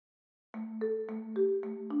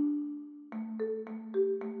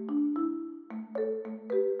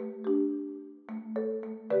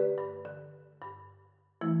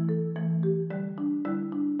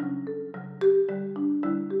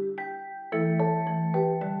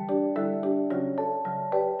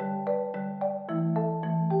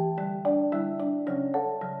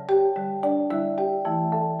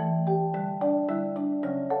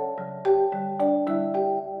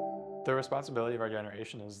responsibility of our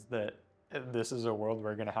generation is that this is a world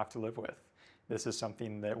we're going to have to live with. This is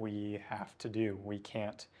something that we have to do. We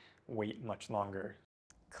can't wait much longer.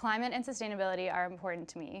 Climate and sustainability are important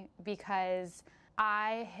to me because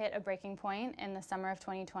I hit a breaking point in the summer of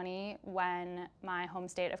 2020 when my home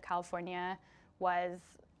state of California was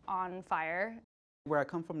on fire. Where I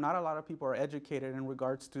come from, not a lot of people are educated in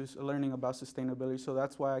regards to learning about sustainability, so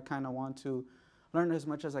that's why I kind of want to learn as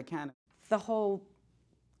much as I can. The whole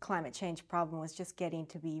climate change problem was just getting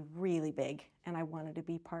to be really big, and I wanted to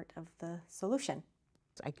be part of the solution.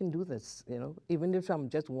 I can do this, you know, even if I'm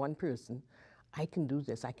just one person, I can do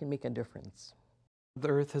this, I can make a difference. The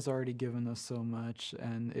Earth has already given us so much,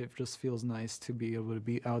 and it just feels nice to be able to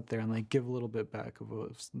be out there and like give a little bit back of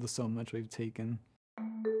the so much we've taken.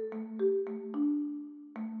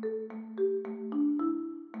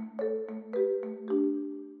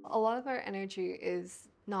 A lot of our energy is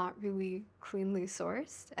not really cleanly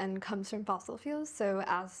sourced and comes from fossil fuels. So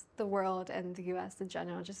as the world and the US in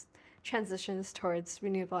general just transitions towards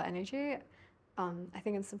renewable energy, I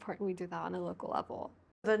think it's important we do that on a local level.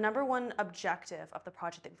 The number one objective of the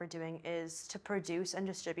project that we're doing is to produce and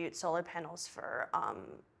distribute solar panels for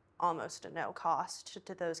almost no cost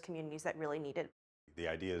to those communities that really need it. The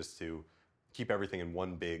idea is to keep everything in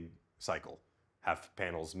one big cycle. Have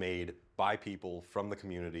panels made by people from the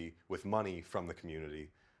community with money from the community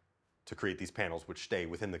to create these panels which stay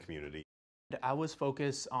within the community. I was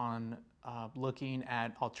focused on looking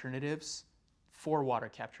at alternatives for water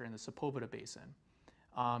capture in the Sepulveda Basin.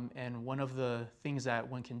 And one of the things that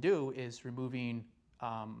one can do is removing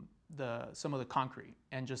some of the concrete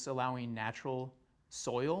and just allowing natural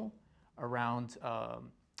soil around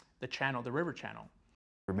the channel, the river channel.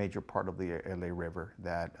 A major part of the LA River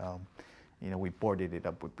that you know, we boarded it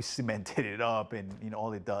up, we cemented it up, and you know,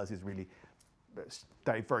 all it does is really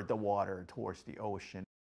divert the water towards the ocean.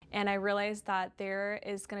 And I realized that there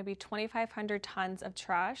is going to be 2,500 tons of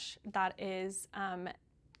trash that is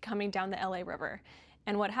coming down the LA River.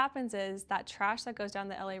 And what happens is that trash that goes down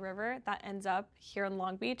the LA River, that ends up here in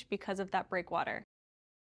Long Beach because of that breakwater.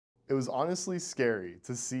 It was honestly scary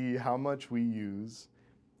to see how much we use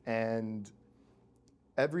and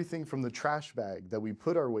everything from the trash bag that we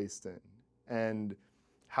put our waste in and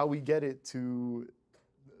how we get it to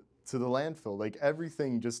the landfill. Like,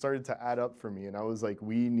 everything just started to add up for me, and I was like,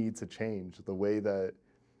 we need to change the way that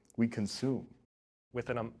we consume.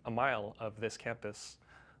 Within a mile of this campus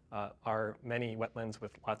are many wetlands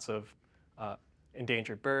with lots of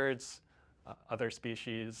endangered birds, other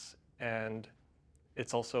species, and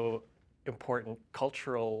it's also important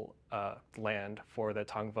cultural land for the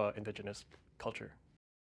Tongva indigenous culture.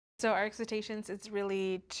 So our expectations is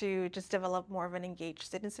really to just develop more of an engaged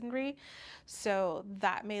citizenry. So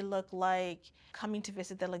that may look like coming to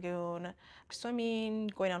visit the lagoon,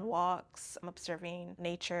 swimming, going on walks, observing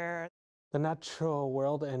nature. The natural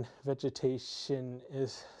world and vegetation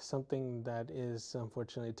is something that is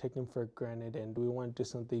unfortunately taken for granted, and we want to do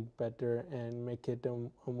something better and make it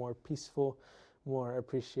a more peaceful, more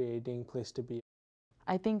appreciating place to be.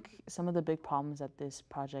 I think some of the big problems that this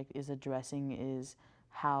project is addressing is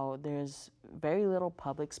how there's very little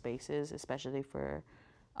public spaces, especially for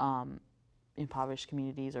impoverished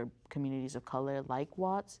communities or communities of color like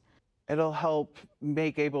Watts. It'll help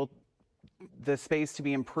make the space to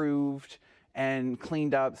be improved and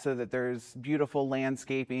cleaned up so that there's beautiful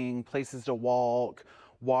landscaping, places to walk,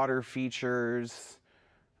 water features.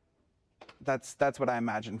 That's what I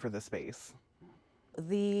imagine for the space.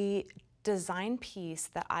 The design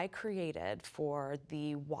piece that I created for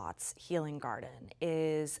the Watts Healing Garden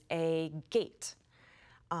is a gate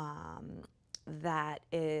that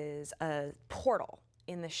is a portal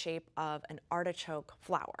in the shape of an artichoke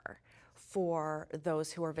flower for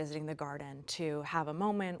those who are visiting the garden to have a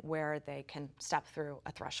moment where they can step through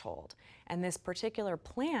a threshold. And this particular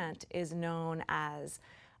plant is known as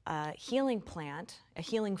a healing plant, a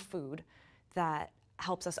healing food that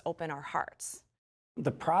helps us open our hearts. The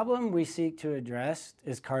problem we seek to address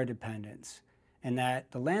is car dependence, and that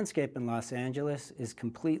the landscape in Los Angeles is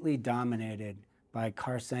completely dominated by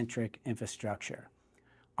car-centric infrastructure.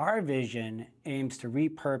 Our vision aims to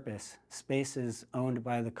repurpose spaces owned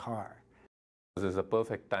by the car. This is a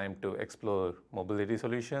perfect time to explore mobility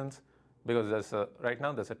solutions because right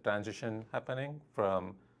now there's a transition happening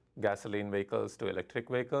from gasoline vehicles to electric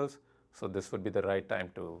vehicles, so this would be the right time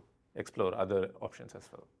to explore other options as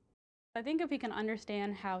well. I think if we can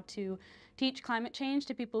understand how to teach climate change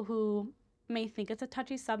to people who may think it's a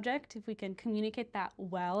touchy subject, if we can communicate that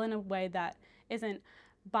well in a way that isn't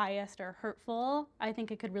biased or hurtful, I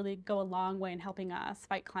think it could really go a long way in helping us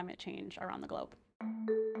fight climate change around the globe.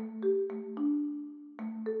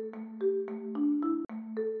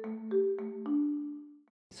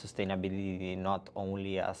 Sustainability not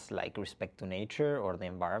only as like respect to nature or the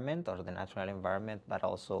environment or the natural environment, but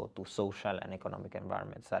also to social and economic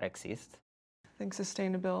environments that exist. I think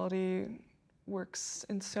sustainability works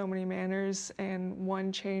in so many manners, and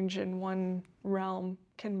one change in one realm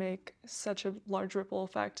can make such a large ripple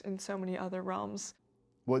effect in so many other realms.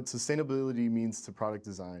 What sustainability means to product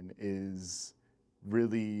design is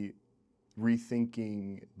really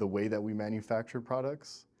rethinking the way that we manufacture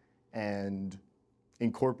products and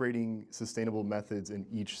incorporating sustainable methods in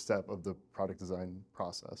each step of the product design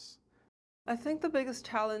process. I think the biggest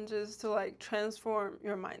challenge is to transform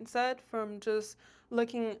your mindset from just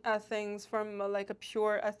looking at things from a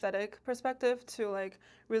pure aesthetic perspective to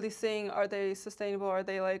really seeing, are they sustainable, are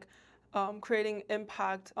they creating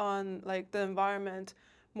impact on the environment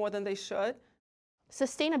more than they should.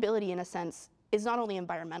 Sustainability, in a sense, is not only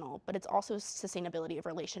environmental, but it's also sustainability of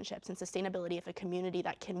relationships and sustainability of a community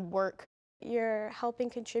that can work. You're helping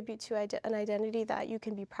contribute to an identity that you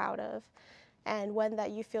can be proud of, and one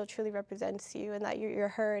that you feel truly represents you, and that you're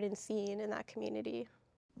heard and seen in that community.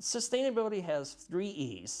 Sustainability has 3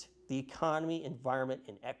 E's: the economy, environment,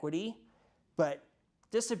 and equity. But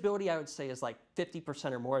disability, I would say, is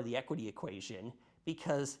 50% or more of the equity equation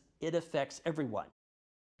because it affects everyone.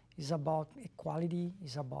 It's about equality,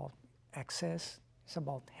 it's about access, it's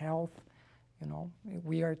about health.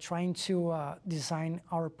 We are trying to design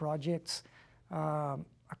our projects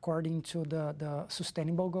according to the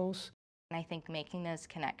sustainable goals. And I think making those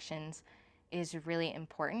connections is really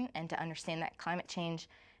important, and to understand that climate change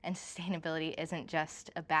and sustainability isn't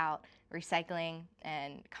just about recycling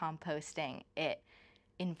and composting. It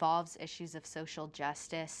involves issues of social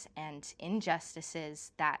justice and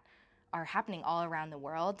injustices that are happening all around the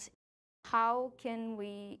world. How can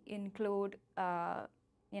we include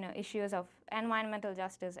issues of environmental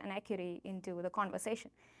justice and equity into the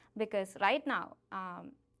conversation? Because right now,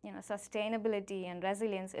 sustainability and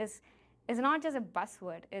resilience is not just a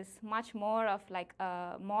buzzword, it's much more of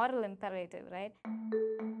a moral imperative, right?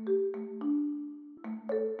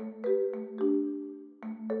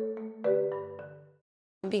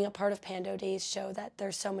 Being a part of Pando Days show that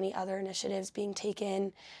there's so many other initiatives being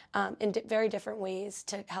taken in very different ways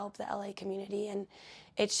to help the LA community, and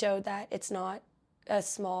it showed that it's not a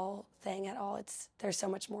small thing at all. There's so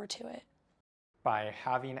much more to it. By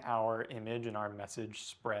having our image and our message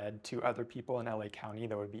spread to other people in LA County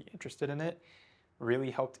that would be interested in it,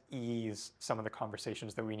 really helped ease some of the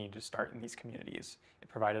conversations that we need to start in these communities. It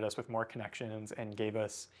provided us with more connections and gave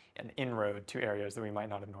us an inroad to areas that we might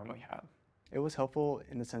not have normally had. It was helpful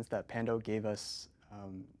in the sense that Pando gave us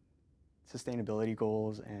sustainability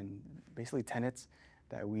goals and basically tenets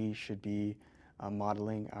that we should be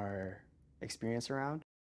modeling our experience around.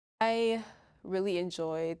 I really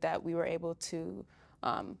enjoyed that we were able to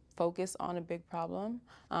focus on a big problem,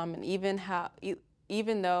 and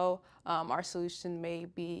even though our solution may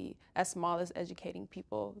be as small as educating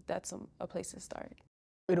people, that's a place to start.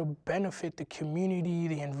 It'll benefit the community,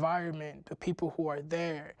 the environment, the people who are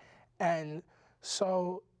there. And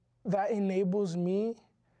so that enables me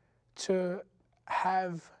to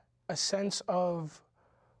have a sense of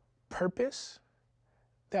purpose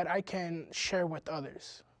that I can share with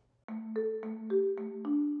others.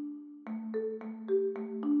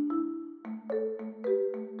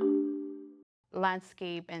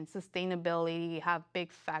 Landscape and sustainability have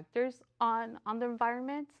big factors on the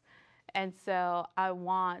environment. And so I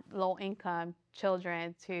want low-income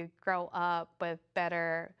children to grow up with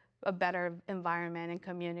a better environment and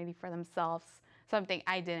community for themselves, something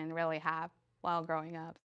I didn't really have while growing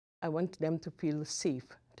up. I want them to feel safe,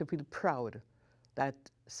 to feel proud that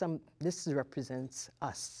this represents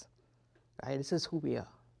us, right? This is who we are.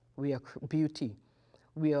 We are beauty.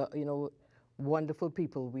 We are, wonderful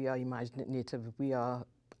people. We are imaginative. We are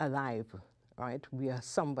alive, right? We are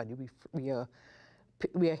somebody. We are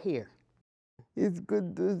here. It's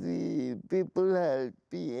good to see people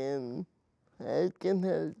happy, and I can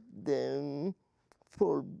help them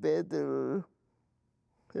for better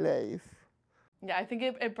life. Yeah, I think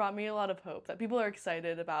it brought me a lot of hope that people are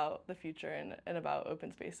excited about the future and about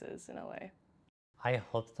open spaces in LA. I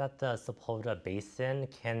hope that the Sepulveda Basin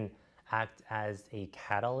can act as a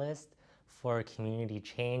catalyst for community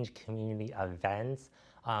change, community events,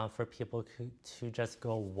 for people to just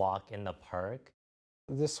go walk in the park.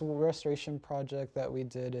 This restoration project that we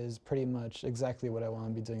did is pretty much exactly what I want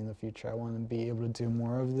to be doing in the future. I want to be able to do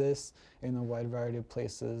more of this in a wide variety of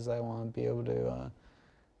places. I want to be able to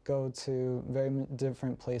go to very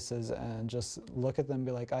different places and just look at them and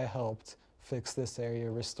be like, I helped fix this area,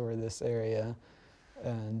 restore this area,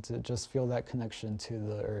 and to just feel that connection to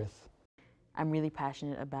the earth. I'm really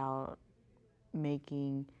passionate about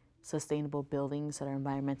making sustainable buildings that are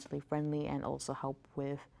environmentally friendly and also help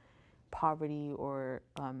with poverty or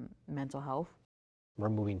mental health. We're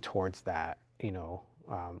moving towards that,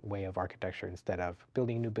 way of architecture. Instead of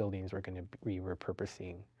building new buildings, we're going to be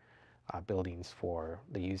repurposing buildings for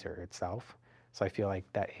the user itself. So I feel like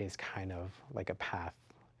that is kind of like a path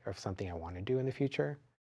of something I want to do in the future.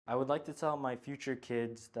 I would like to tell my future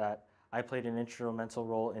kids that I played an instrumental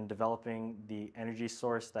role in developing the energy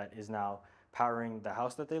source that is now powering the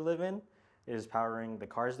house that they live in, is powering the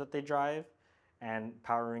cars that they drive, and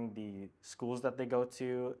powering the schools that they go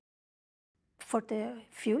to. For the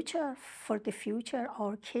future,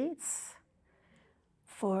 our kids,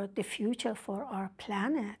 for the future, for our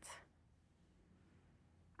planet.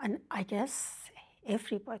 And I guess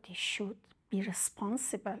everybody should be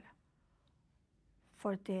responsible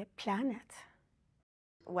for the planet.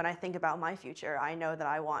 When I think about my future, I know that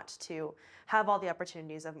I want to have all the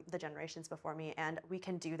opportunities of the generations before me, and we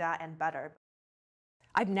can do that and better.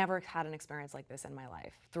 I've never had an experience like this in my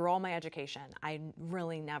life. Through all my education, I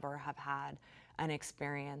really never have had an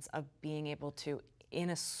experience of being able to, in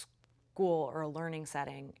a school or a learning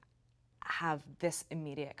setting, have this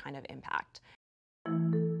immediate kind of impact.